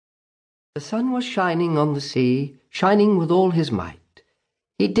The sun was shining on the sea, shining with all his might.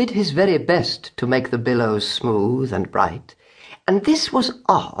 He did his very best to make the billows smooth and bright, and this was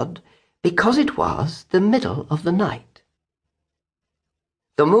odd, because it was the middle of the night.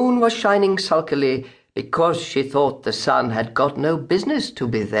 The moon was shining sulkily, because she thought the sun had got no business to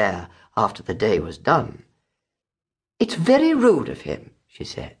be there after the day was done. "It's very rude of him," she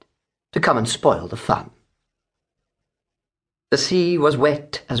said, "to come and spoil the fun." The sea was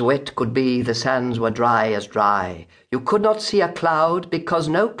wet as wet could be, the sands were dry as dry. You could not see a cloud, because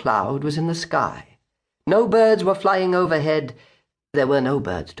no cloud was in the sky. No birds were flying overhead, there were no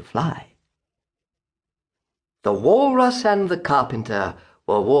birds to fly. The walrus and the carpenter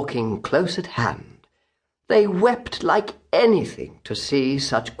were walking close at hand. They wept like anything to see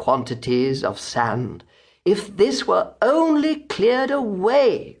such quantities of sand. If this were only cleared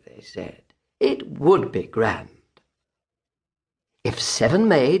away, they said, it would be grand. If 7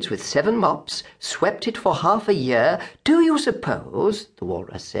 maids with 7 mops swept it for half a year, do you suppose, the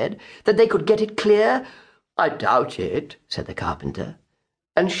walrus said, that they could get it clear? "I doubt it," said the carpenter,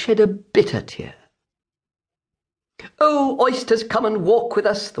 and shed a bitter tear. "Oh, oysters, come and walk with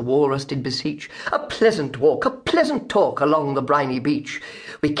us," the walrus did beseech. "A pleasant walk, a pleasant talk along the briny beach.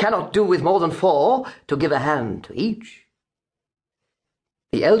 We cannot do with more than 4 to give a hand to each."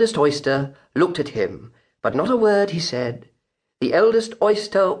 The eldest oyster looked at him, but not a word he said. The eldest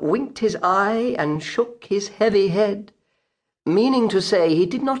oyster winked his eye and shook his heavy head, meaning to say he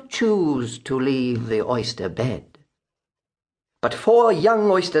did not choose to leave the oyster bed. But 4 young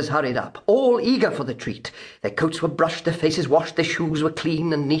oysters hurried up, all eager for the treat. Their coats were brushed, their faces washed, their shoes were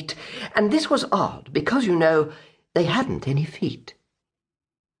clean and neat. And this was odd, because, you know, they hadn't any feet.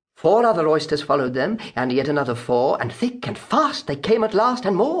 4 other oysters followed them, and yet another 4, and thick and fast they came at last,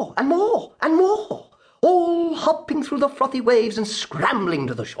 and more, and more, and more, all hopping through the frothy waves and scrambling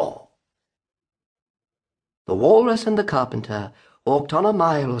to the shore. The walrus and the carpenter walked on a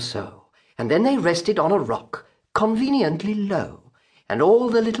mile or so, and then they rested on a rock, conveniently low, and all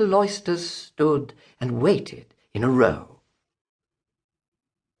the little oysters stood and waited in a row.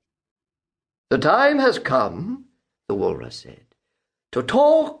 "The time has come," the walrus said, "to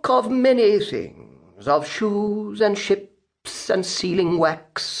talk of many things, of shoes and ships and sealing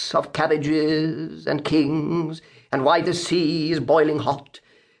wax, of cabbages and kings, and why the sea is boiling hot,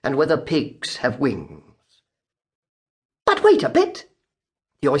 and whether pigs have wings." "But wait a bit,"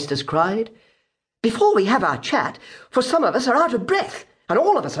 the oysters cried, "before we have our chat, for some of us are out of breath, and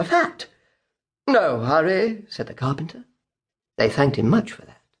all of us are fat." "No hurry," said the carpenter. They thanked him much for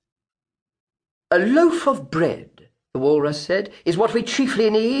that. "A loaf of bread," the walrus said, "is what we chiefly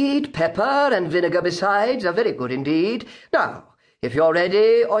need. Pepper and vinegar besides are very good indeed. Now, if you're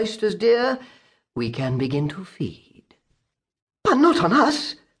ready, oysters dear, we can begin to feed." "But not on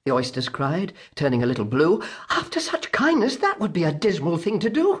us," the oysters cried, turning a little blue. "After such kindness, that would be a dismal thing to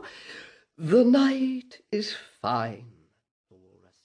do." "The night is fine,"